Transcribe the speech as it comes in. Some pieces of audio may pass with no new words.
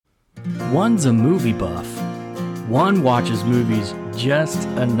One's a movie buff. One watches movies just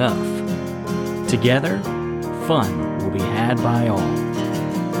enough. Together, fun will be had by all.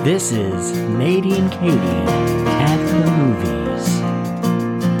 This is Natey and Katy at the movies.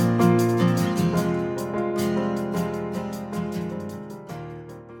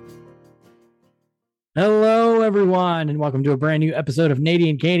 Hello, everyone, and welcome to a brand new episode of Natey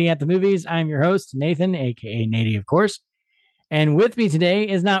and Katy at the movies. I'm your host, Nathan, aka Natey, of course. And with me today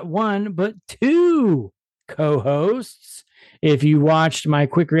is not one, but two co-hosts. If you watched my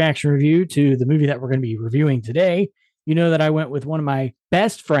quick reaction review to the movie that we're going to be reviewing today, you know that I went with one of my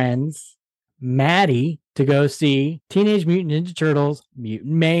best friends, Matty, to go see Teenage Mutant Ninja Turtles,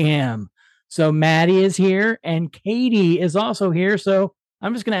 Mutant Mayhem. So Matty is here and Katy is also here. So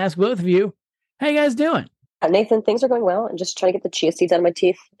I'm just going to ask both of you, how you guys doing? Nathan, things are going well. I'm just trying to get the chia seeds out of my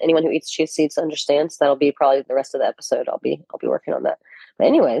teeth. Anyone who eats chia seeds understands. That'll be probably the rest of the episode. I'll be working on that. But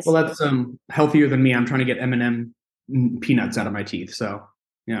anyways, well, that's healthier than me. I'm trying to get M&M peanuts out of my teeth. So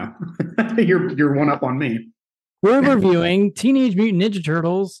yeah, you're one up on me. We're reviewing Teenage Mutant Ninja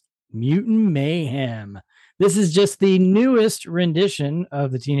Turtles, Mutant Mayhem. This is just the newest rendition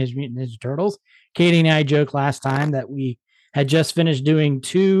of the Teenage Mutant Ninja Turtles. Katy and I joked last time that we had just finished doing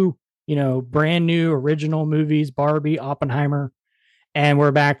two brand new original movies, Barbie, Oppenheimer, and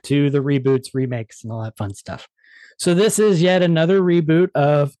we're back to the reboots, remakes, and all that fun stuff. So this is yet another reboot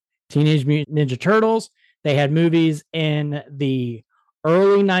of Teenage Mutant Ninja Turtles. They had movies in the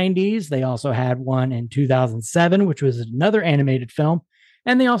early 90s. They also had one in 2007, which was another animated film.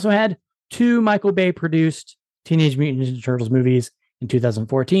 And they also had two Michael Bay produced Teenage Mutant Ninja Turtles movies in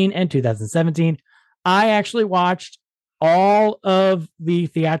 2014 and 2017. I actually watched all of the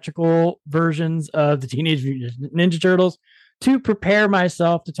theatrical versions of the Teenage Mutant Ninja Turtles to prepare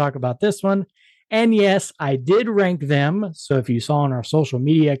myself to talk about this one. And yes, I did rank them. So if you saw on our social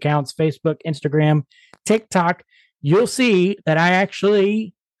media accounts, Facebook, Instagram, TikTok, you'll see that I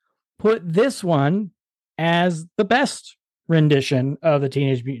actually put this one as the best rendition of the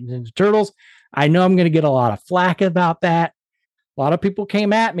Teenage Mutant Ninja Turtles. I know I'm going to get a lot of flack about that. A lot of people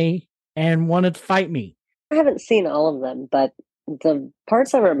came at me and wanted to fight me. I haven't seen all of them, but the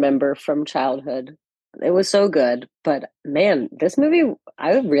parts I remember from childhood, it was so good. But man, this movie,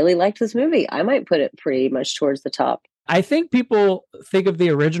 I really liked this movie. I might put it pretty much towards the top. I think people think of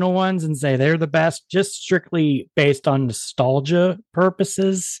the original ones and say they're the best just strictly based on nostalgia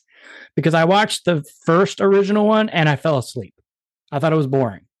purposes. Because I watched the first original one and I fell asleep. I thought it was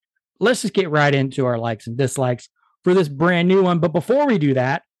boring. Let's just get right into our likes and dislikes for this brand new one. But before we do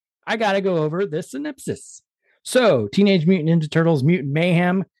that, I got to go over this synopsis. So, Teenage Mutant Ninja Turtles Mutant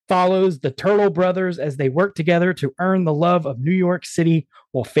Mayhem follows the Turtle brothers as they work together to earn the love of New York City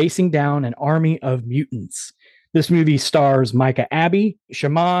while facing down an army of mutants. This movie stars Micah Abbey,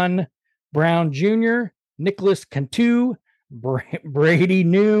 Shaman Brown Jr., Nicholas Cantu, Brady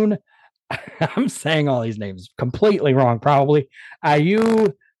Noon. I'm saying all these names completely wrong, probably.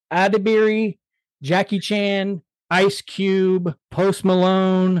 Ayu Adebiri, Jackie Chan, Ice Cube, Post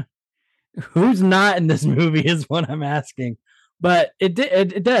Malone. Who's not in this movie is what I'm asking. But it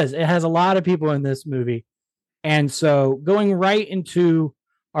does. It has a lot of people in this movie. And so going right into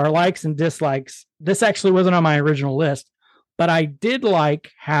our likes and dislikes, this actually wasn't on my original list, but I did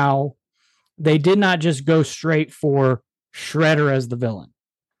like how they did not just go straight for Shredder as the villain.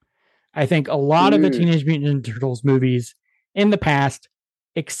 I think a lot of the Teenage Mutant Ninja Turtles movies in the past,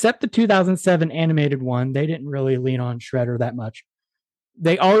 except the 2007 animated one, they didn't really lean on Shredder that much.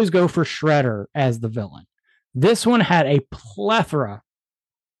 They always go for Shredder as the villain. This one had a plethora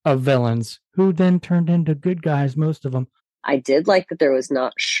of villains who then turned into good guys, most of them. I did like that there was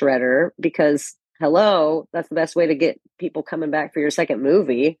not Shredder because, hello, that's the best way to get people coming back for your second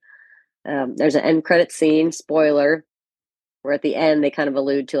movie. There's an end credit scene, spoiler, where at the end they kind of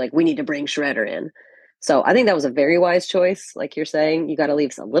allude to we need to bring Shredder in. So I think that was a very wise choice. Like you're saying, you got to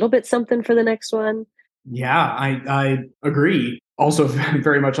leave a little bit something for the next one. Yeah, I agree. Also,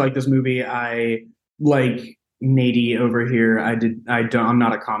 very much like this movie, I like Natey over here. I'm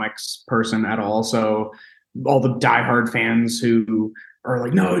not a comics person at all. So all the diehard fans who are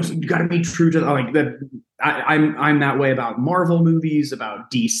like, no, you got to be true to that. I'm that way about Marvel movies, about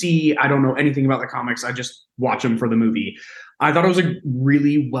DC. I don't know anything about the comics. I just watch them for the movie. I thought it was a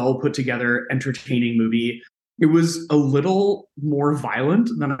really well put together, entertaining movie. It was a little more violent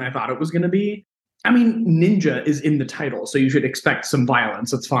than I thought it was going to be. I mean, ninja is in the title, so you should expect some violence.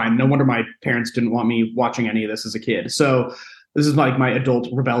 That's fine. No wonder my parents didn't want me watching any of this as a kid. So this is my adult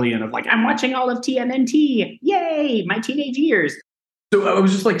rebellion of I'm watching all of TMNT. Yay, my teenage years. So I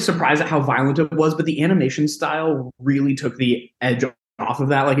was just surprised at how violent it was, but the animation style really took the edge off of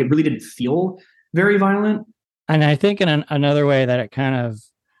that. Like it really didn't feel very violent. And I think in another way that it kind of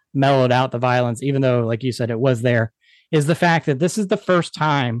mellowed out the violence, even though, like you said, it was there, is the fact that this is the first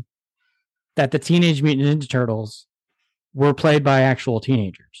time that the Teenage Mutant Ninja Turtles were played by actual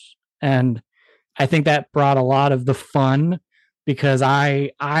teenagers. And I think that brought a lot of the fun, because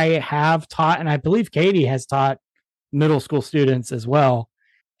I have taught, and I believe Katy has taught middle school students as well.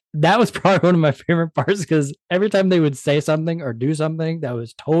 That was probably one of my favorite parts, because every time they would say something or do something that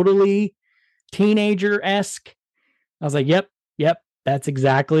was totally teenager-esque, I was like, yep, that's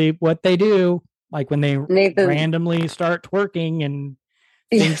exactly what they do. Like when they randomly start twerking and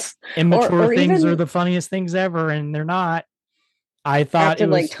yes, immature or things even are the funniest things ever, and they're not. I thought acting it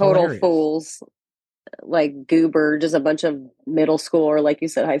was like total hilarious. fools, like Goober, just a bunch of middle school or, like you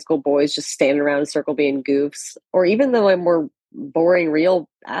said, high school boys just standing around in a circle being goofs. Or even the more boring, real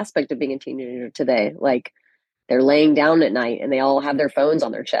aspect of being a teenager today, like they're laying down at night and they all have their phones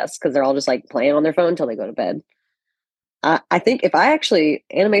on their chests because they're all just like playing on their phone until they go to bed. I think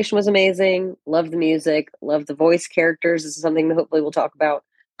animation was amazing. Loved the music, loved the voice characters. This is something that hopefully we'll talk about.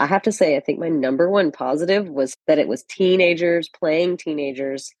 I have to say, I think my number one positive was that it was teenagers playing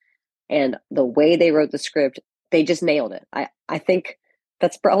teenagers, and the way they wrote the script, they just nailed it. I think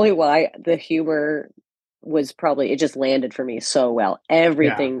that's probably why the humor it just landed for me so well.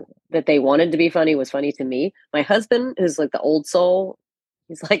 Everything that they wanted to be funny was funny to me. My husband, who's like the old soul,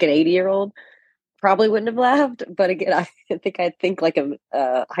 he's like an 80-year-old, probably wouldn't have laughed. But again, I think like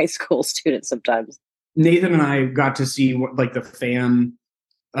a high school student sometimes. Nathan and I got to see like the fan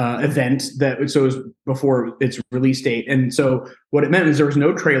event it was before its release date. And so what it meant was there was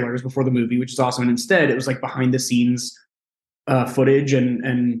no trailers before the movie, which is awesome. And instead it was like behind the scenes footage.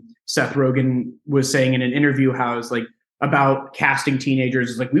 And Seth Rogen was saying in an interview how it's like about casting teenagers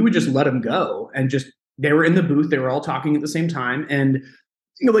is like, we would just let them go, and just, they were in the booth. They were all talking at the same time. And,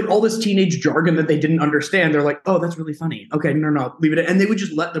 like all this teenage jargon that they didn't understand. They're like, oh, that's really funny. Okay, no, leave it. And they would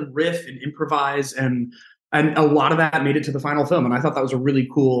just let them riff and improvise. And a lot of that made it to the final film. And I thought that was a really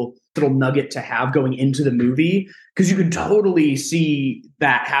cool little nugget to have going into the movie, because you could totally see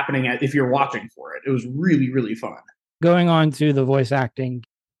that happening if you're watching for it. It was really, really fun. Going on to the voice acting,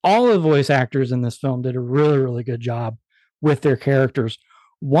 all of the voice actors in this film did a really, really good job with their characters.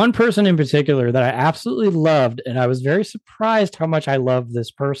 One person in particular that I absolutely loved, and I was very surprised how much I loved this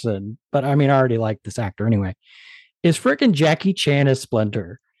person, but I mean, I already liked this actor anyway, is freaking Jackie Chan as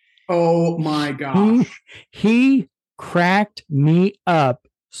Splinter. Oh my gosh. He cracked me up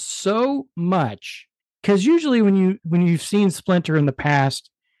so much, because usually when you've seen Splinter in the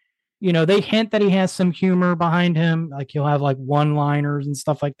past, they hint that he has some humor behind him, like he'll have like one-liners and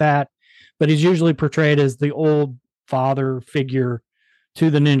stuff like that, but he's usually portrayed as the old father figure to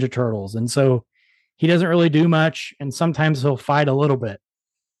the Ninja Turtles. And so he doesn't really do much, and sometimes he'll fight a little bit.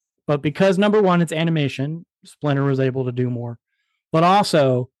 But because, number one, it's animation, Splinter was able to do more. But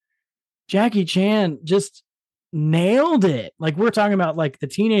also, Jackie Chan just nailed it. Like we're talking about, like the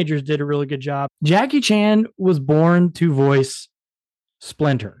teenagers did a really good job. Jackie Chan was born to voice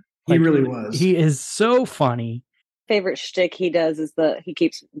Splinter. He really was. He is so funny. Favorite shtick he does is he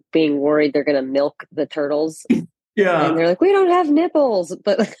keeps being worried they're going to milk the turtles. Yeah. And they're like, we don't have nipples.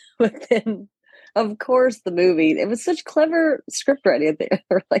 But then, of course, the movie, it was such clever script writing,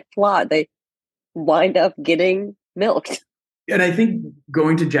 or like plot. They wind up getting milked. And I think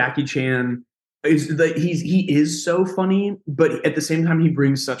going to Jackie Chan is that he is so funny, but at the same time, he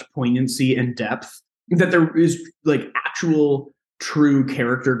brings such poignancy and depth that there is like actual true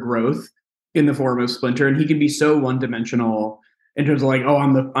character growth in the form of Splinter. And he can be so one-dimensional in terms of like, oh,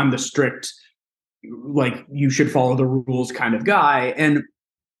 I'm the strict, like you should follow the rules kind of guy.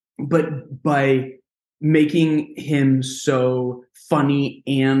 But by making him so funny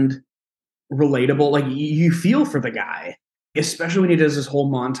and relatable, like you feel for the guy, especially when he does this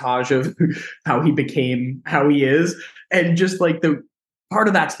whole montage of how he became how he is. And just like the part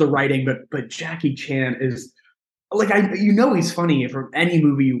of that's the writing, but Jackie Chan is like, he's funny from any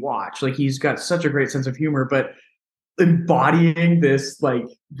movie you watch. Like he's got such a great sense of humor, but embodying this like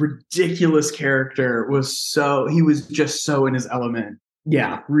ridiculous character he was just so in his element.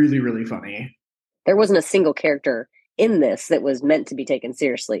 Yeah, really, really funny. There wasn't a single character in this that was meant to be taken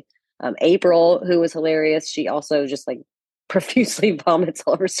seriously. April, who was hilarious, she also just like profusely vomits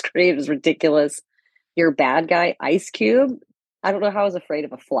all over screen. It was ridiculous. Your bad guy, Ice Cube, I don't know how I was afraid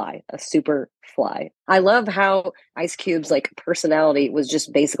of a super fly. I love how Ice Cube's like personality was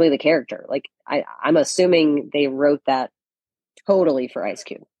just basically the character. Like I'm assuming they wrote that totally for Ice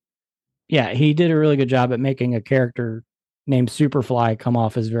Cube. Yeah, he did a really good job at making a character named Superfly come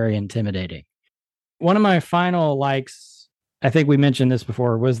off as very intimidating. One of my final likes I think we mentioned this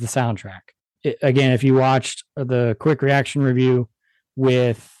before, was the soundtrack. Again, if you watched the quick reaction review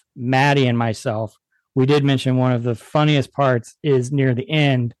with Matty and myself, we did mention one of the funniest parts is near the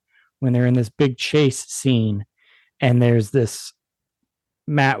end when they're in this big chase scene, and there's this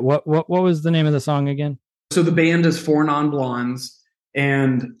Matt. What was the name of the song again? So the band is Four Non-Blondes,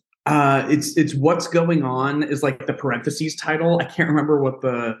 and it's What's Going On is like the parentheses title. I can't remember what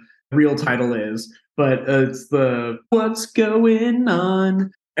the real title is, but it's the What's Going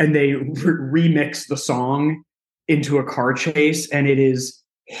On, and they remix the song into a car chase, and it is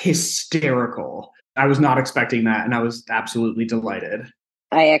hysterical. I was not expecting that, and I was absolutely delighted.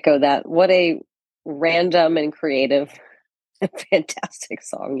 I echo that. What a random and creative and fantastic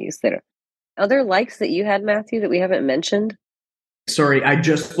song you said. Other likes that you had, Matthew, that we haven't mentioned? Sorry, I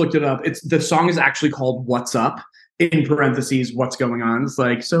just looked it up. The song is actually called What's Up, in parentheses, What's Going On. It's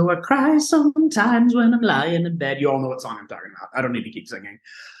like, so I cry sometimes when I'm lying in bed. You all know what song I'm talking about. I don't need to keep singing.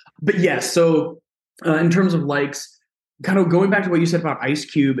 But yes, so in terms of likes, kind of going back to what you said about Ice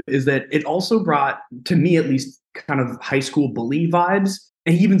Cube, is that it also brought, to me at least, kind of high school bully vibes.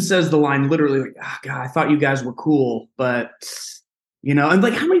 And he even says the line literally like, oh, God, I thought you guys were cool, but, you know, and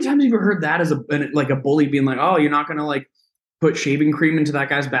like, how many times have you ever heard that as a bully being like, oh, you're not going to like put shaving cream into that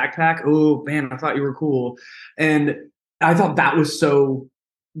guy's backpack? Oh, man, I thought you were cool. And I thought that was so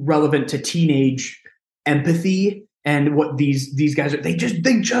relevant to teenage empathy and what these guys are. They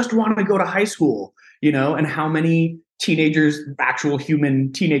just want to go to high school, you know, and how many teenagers, actual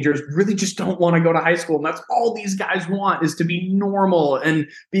human teenagers, really just don't want to go to high school. And that's all these guys want, is to be normal and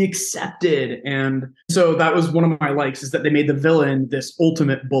be accepted. And so that was one of my likes, is that they made the villain this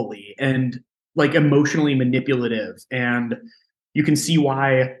ultimate bully and like emotionally manipulative. And you can see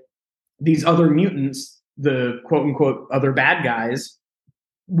why these other mutants, the quote unquote other bad guys,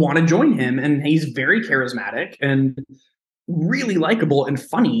 want to join him. And he's very charismatic and really likable and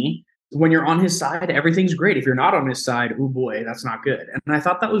funny. When you're on his side, everything's great. If you're not on his side, oh boy, that's not good. And I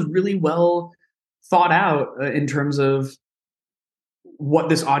thought that was really well thought out in terms of what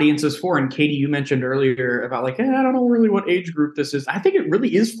this audience is for. And Katie, you mentioned earlier about like, I don't know really what age group this is. I think it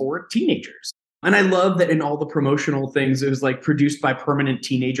really is for teenagers. And I love that in all the promotional things, it was like produced by permanent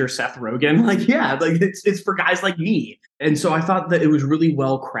teenager Seth Rogen. Like, yeah, like it's for guys like me. And so I thought that it was really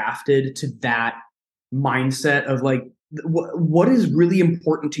well crafted to that mindset of like, what is really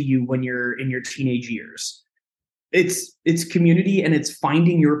important to you when you're in your teenage years? It's community, and it's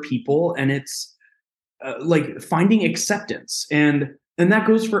finding your people, and it's like finding acceptance, and that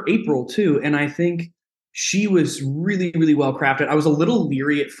goes for April too. And I think she was really, really well crafted. I was a little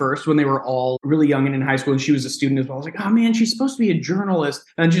leery at first when they were all really young and in high school, and she was a student as well. I was like, oh man, she's supposed to be a journalist.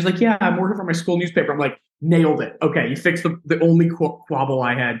 And she's like, yeah, I'm working for my school newspaper. I'm like, nailed it. Okay, you fixed the only quibble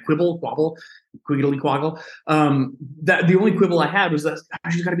I had. Quibbly quaggle. That the only quibble I had was that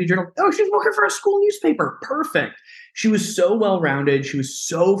she's got to be a journalist. Oh, she's working for a school newspaper. Perfect. She was so well-rounded. She was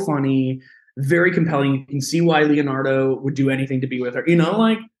so funny, very compelling. You can see why Leonardo would do anything to be with her. You know,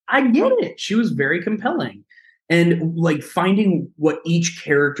 like, I get it. She was very compelling. And like finding what each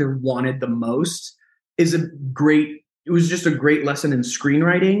character wanted the most is it was just a great lesson in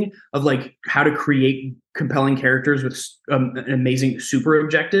screenwriting of like how to create compelling characters with an amazing super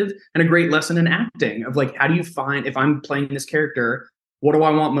objective, and a great lesson in acting of like, how do you find, if I'm playing this character, what do I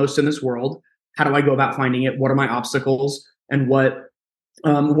want most in this world? How do I go about finding it? What are my obstacles? And what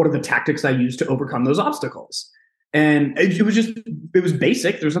are the tactics I use to overcome those obstacles? And it was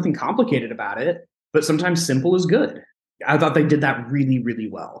basic. There's nothing complicated about it, but sometimes simple is good. I thought they did that really, really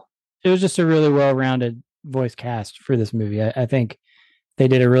well. It was just a really well-rounded voice cast for this movie. I think they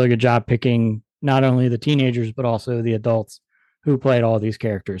did a really good job picking not only the teenagers, but also the adults who played all these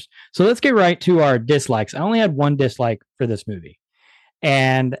characters. So let's get right to our dislikes. I only had one dislike for this movie,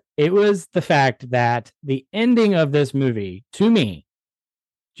 and it was the fact that the ending of this movie, to me,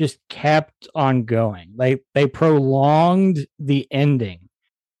 just kept on going. Like, they prolonged the ending.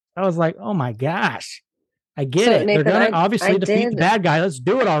 I was like, oh my gosh, I get it. Nathan, They're going to obviously defeat the bad guy. Let's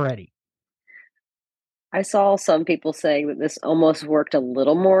do it already. I saw some people saying that this almost worked a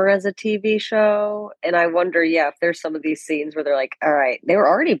little more as a TV show. And I wonder, if there's some of these scenes where they're like, all right, they were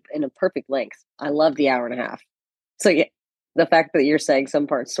already in a perfect length. I love the hour and a half. So yeah, the fact that you're saying some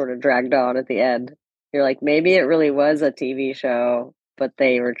parts sort of dragged on at the end, you're like, maybe it really was a TV show, but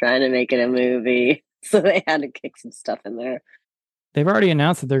they were trying to make it a movie. So they had to kick some stuff in there. They've already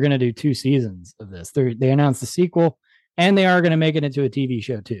announced that they're going to do 2 seasons of this. They announced the sequel, and they are going to make it into a TV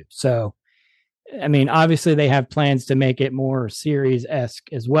show too. So, I mean, obviously they have plans to make it more series-esque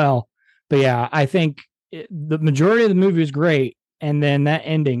as well. But yeah, I think the majority of the movie is great. And then that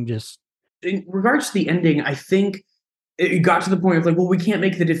ending just... In regards to the ending, I think it got to the point of like, well, we can't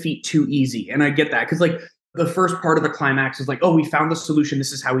make the defeat too easy. And I get that. Cause like the first part of the climax is like, oh, we found the solution.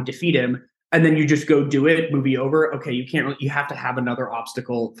 This is how we defeat him. And then you just go do it, movie over. Okay, you can't really, you have to have another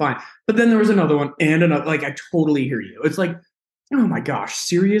obstacle. Fine. But then there was another one and another, like, I totally hear you. It's like, oh my gosh,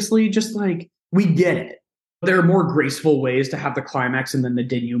 seriously? Just like, we get it. There are more graceful ways to have the climax and then the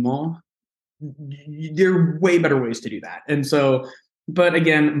denouement. There are way better ways to do that. And so, but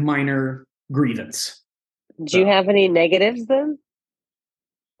again, minor grievance. Do you have any negatives then?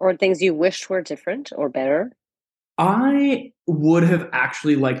 Or things you wished were different or better? I would have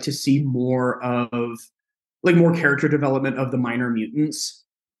actually liked to see more of, like, more character development of the minor mutants.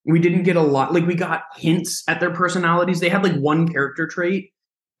 We didn't get a lot. Like, we got hints at their personalities. They had like one character trait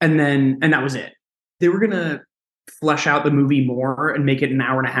and that was it. They were going to flesh out the movie more and make it an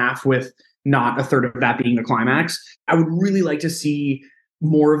hour and a half with not a third of that being the climax. I would really like to see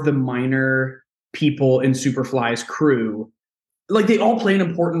more of the minor people in Superfly's crew. Like, they all play an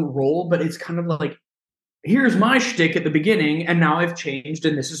important role, but it's kind of like, here's my shtick at the beginning, and now I've changed,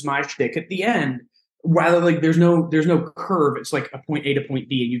 and this is my shtick at the end. Rather, like, there's no curve. It's like a point A to point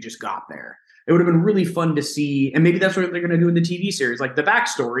B, and you just got there. It would have been really fun to see, and maybe that's what they're going to do in the TV series, like the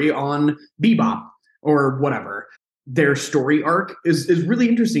backstory on Bebop or whatever. Their story arc is really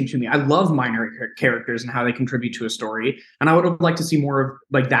interesting to me. I love minor characters and how they contribute to a story, and I would have liked to see more of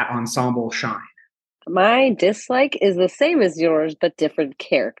like that ensemble shine. My dislike is the same as yours, but different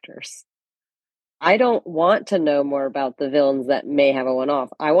characters. I don't want to know more about the villains that may have a one-off.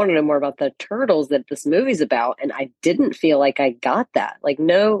 I want to know more about the turtles that this movie's about, and I didn't feel like I got that. Like,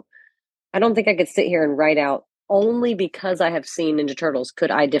 no, I don't think I could sit here and write out, only because I have seen Ninja Turtles could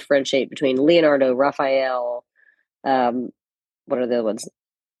I differentiate between Leonardo, Raphael, what are the other ones?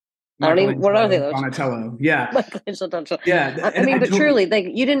 I don't even, what are they? Donatello. Yeah. Yeah. I mean, but truly, like,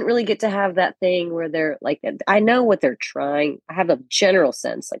 you didn't really get to have that thing where they're like, I know what they're trying. I have a general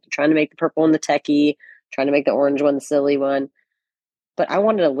sense, like, they're trying to make the purple one the techie, trying to make the orange one the silly one. But I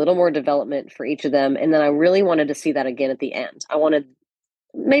wanted a little more development for each of them. And then I really wanted to see that again at the end. I wanted,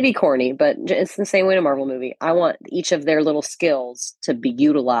 maybe corny, but it's the same way in a Marvel movie. I want each of their little skills to be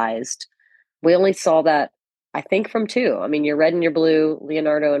utilized. We only saw that, I think, from two. I mean, your red and your blue,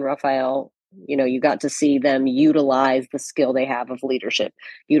 Leonardo and Raphael, you know, you got to see them utilize the skill they have of leadership,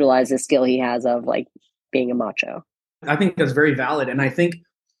 utilize the skill he has of, like, being a macho. I think that's very valid. And I think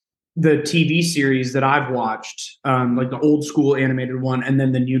the TV series that I've watched, like the old school animated one and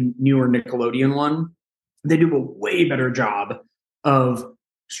then the newer Nickelodeon one, they do a way better job of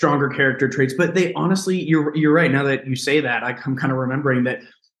stronger character traits. But they honestly, you're right. Now that you say that, I'm kind of remembering that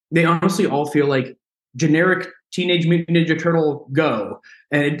they honestly all feel like generic Teenage Mutant Ninja Turtle go.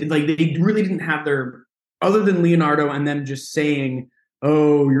 And like, they really didn't have their, other than Leonardo and them just saying,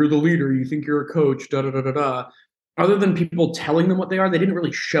 oh, you're the leader, you think you're a coach, da da da da da. Other than people telling them what they are, they didn't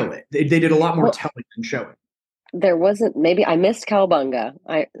really show it. They did a lot more telling than showing. There wasn't, maybe I missed Cowabunga.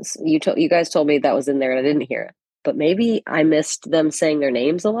 You guys told me that was in there and I didn't hear it. But maybe I missed them saying their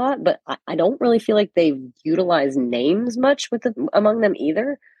names a lot. But I don't really feel like they utilize names much among them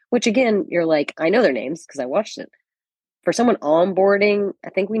either. Which, again, you're like, I know their names because I watched it. For someone onboarding, I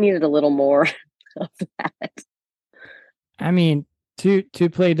think we needed a little more of that. I mean, to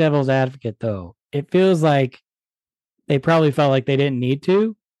play devil's advocate, though, it feels like they probably felt like they didn't need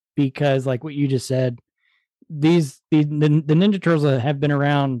to, because, like what you just said, the Ninja Turtles have been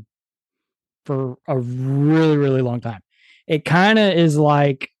around for a really, really long time. It kind of is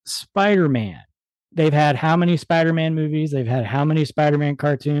like Spider-Man. They've had how many Spider-Man movies? They've had how many Spider-Man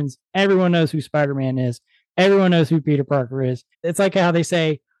cartoons? Everyone knows who Spider-Man is. Everyone knows who Peter Parker is. It's like how they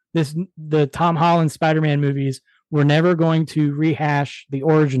say the Tom Holland Spider-Man movies, we're never going to rehash the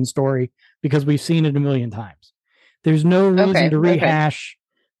origin story because we've seen it a million times. There's no reason to rehash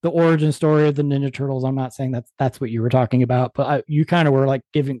the origin story of the Ninja Turtles. I'm not saying that's what you were talking about, but you kind of were like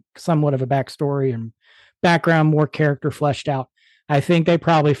giving somewhat of a backstory and background, more character fleshed out. I think they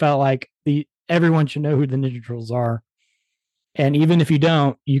probably felt like everyone should know who the Ninja Turtles are. And even if you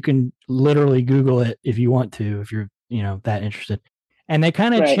don't, you can literally Google it if you want to, if you're, that interested. And they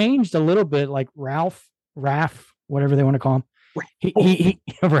kind of changed a little bit, like Raph, whatever they want to call him.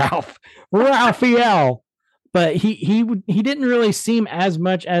 Raphael. But he didn't really seem as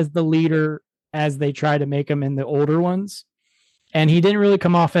much as the leader as they tried to make him in the older ones. And he didn't really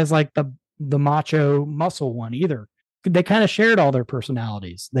come off as like the macho muscle one either. They kind of shared all their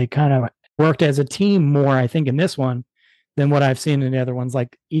personalities. They kind of worked as a team more, I think, in this one than what I've seen in the other ones.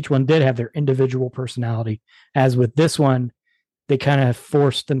 Like, each one did have their individual personality. As with this one, they kind of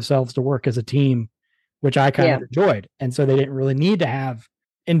forced themselves to work as a team, which I kind of enjoyed. And so they didn't really need to have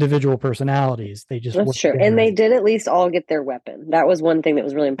individual personalities. They just That's true. And they did at least all get their weapon. That was one thing that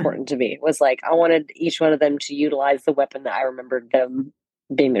was really important to me, was like, I wanted each one of them to utilize the weapon that I remembered them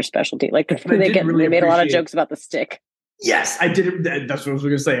being their specialty. Like they made a lot of jokes about the stick. Yes, I did. That's what I was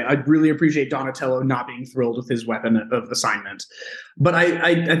going to say. I really appreciate Donatello not being thrilled with his weapon of assignment. But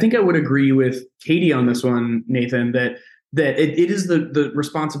I think I would agree with Katy on this one, Nathan, that it is the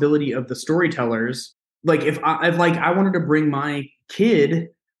responsibility of the storytellers. Like if I wanted to bring my kid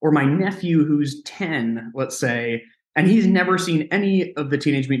or my nephew who's 10, let's say, and he's never seen any of the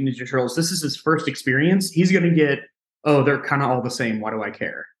Teenage Mutant Ninja Turtles, this is his first experience, he's going to get, oh, they're kind of all the same. Why do I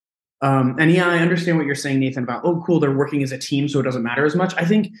care? And yeah, I understand what you're saying, Nathan, about, oh, cool, they're working as a team, so it doesn't matter as much. I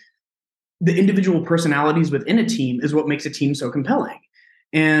think the individual personalities within a team is what makes a team so compelling.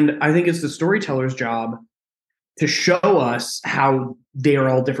 And I think it's the storyteller's job to show us how they are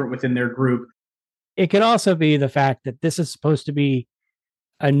all different within their group. It could also be the fact that this is supposed to be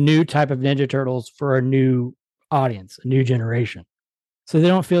a new type of Ninja Turtles for a new audience, a new generation. So they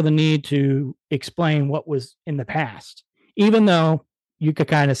don't feel the need to explain what was in the past, even though you could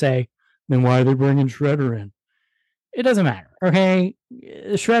kind of say, then why are they bringing Shredder in? It doesn't matter. Okay.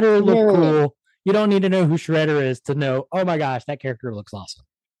 Shredder looked cool. You don't need to know who Shredder is to know, oh my gosh, that character looks awesome.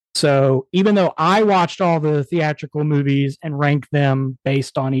 So even though I watched all the theatrical movies and ranked them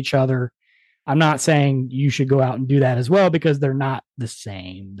based on each other, I'm not saying you should go out and do that as well, because they're not the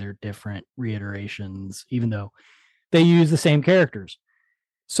same. They're different reiterations, even though they use the same characters.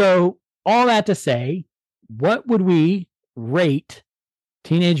 So all that to say, what would we rate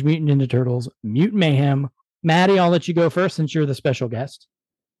Teenage Mutant Ninja Turtles, Mutant Mayhem? Matty, I'll let you go first since you're the special guest.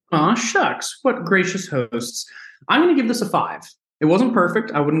 Aw, shucks. What gracious hosts. I'm going to give this a 5. It wasn't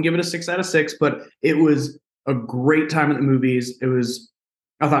perfect. I wouldn't give it a 6 out of 6, but it was a great time at the movies. It was,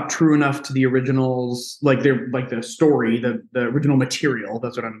 I thought, true enough to the originals, like the story, the original material.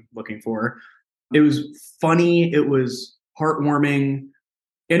 That's what I'm looking for. It was funny. It was heartwarming.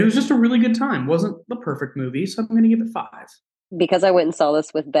 And it was just a really good time. Wasn't the perfect movie, so I'm going to give it 5. Because I went and saw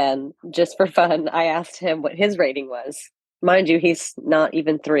this with Ben, just for fun, I asked him what his rating was. Mind you, he's not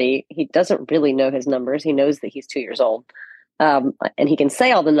even 3. He doesn't really know his numbers. He knows that he's 2 years old. And he can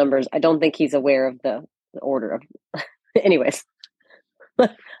say all the numbers. I don't think he's aware of the order of... Anyways, I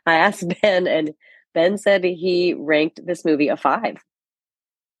asked Ben, and Ben said he ranked this movie a 5.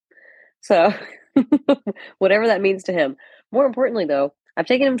 So, whatever that means to him. More importantly, though, I've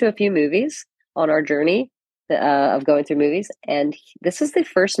taken him to a few movies on our journey of going through movies, and this is the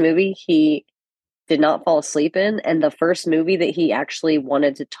first movie he did not fall asleep in, and the first movie that he actually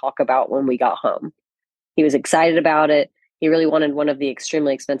wanted to talk about when we got home. He was excited about it. He really wanted one of the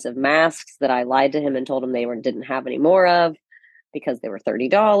extremely expensive masks that I lied to him and told him they didn't have any more of because they were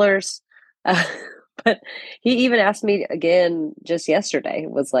 $30. But he even asked me again just yesterday,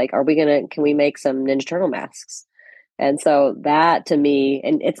 was like, can we make some Ninja Turtle masks? And so that, to me,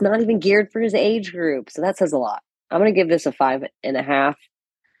 and it's not even geared for his age group. So that says a lot. I'm going to give this a 5.5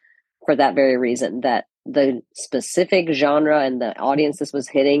 for that very reason, that the specific genre and the audience this was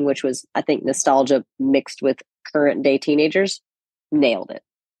hitting, which was, I think, nostalgia mixed with current day teenagers, nailed it.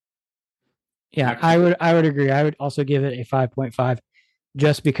 Yeah, I would agree. I would also give it a 5.5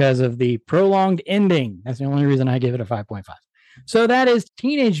 just because of the prolonged ending. That's the only reason I give it a 5.5. So that is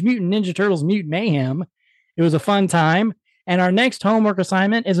Teenage Mutant Ninja Turtles Mutant Mayhem. It was a fun time. And our next homework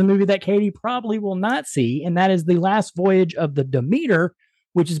assignment is a movie that Katy probably will not see, and that is The Last Voyage of the Demeter,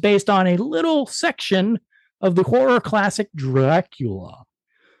 which is based on a little section of the horror classic Dracula.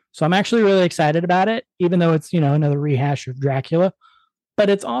 So I'm actually really excited about it, even though it's, another rehash of Dracula. But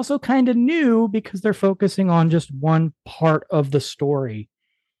it's also kind of new because they're focusing on just one part of the story.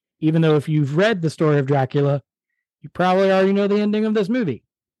 Even though if you've read the story of Dracula, you probably already know the ending of this movie.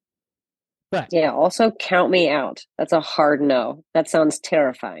 But yeah, also count me out. That's a hard no. That sounds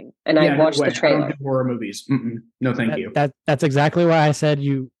terrifying. And I watched the trailer. I don't do horror movies. No, thank you. That's exactly why I said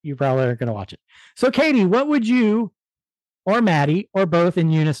you probably aren't going to watch it. So, Katy, what would you, or Matty, or both in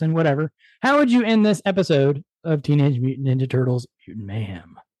unison, whatever, how would you end this episode of Teenage Mutant Ninja Turtles Mutant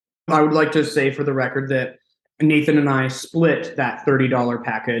Mayhem? I would like to say for the record that Nathan and I split that $30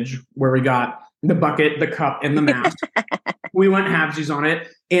 package where we got the bucket, the cup, and the mask. We went halvesies on it.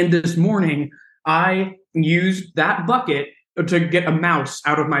 And this morning, I used that bucket to get a mouse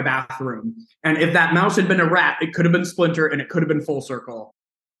out of my bathroom. And if that mouse had been a rat, it could have been Splinter, and it could have been Full Circle.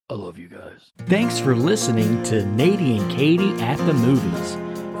 I love you guys. Thanks for listening to Natey and Katy at the Movies.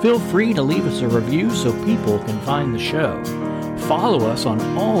 Feel free to leave us a review so people can find the show. Follow us on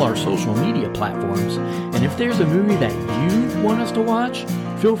all our social media platforms. And if there's a movie that you want us to watch,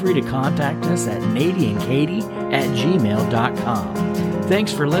 feel free to contact us at nateyandkaty@gmail.com.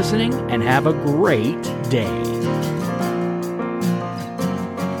 Thanks for listening and have a great day.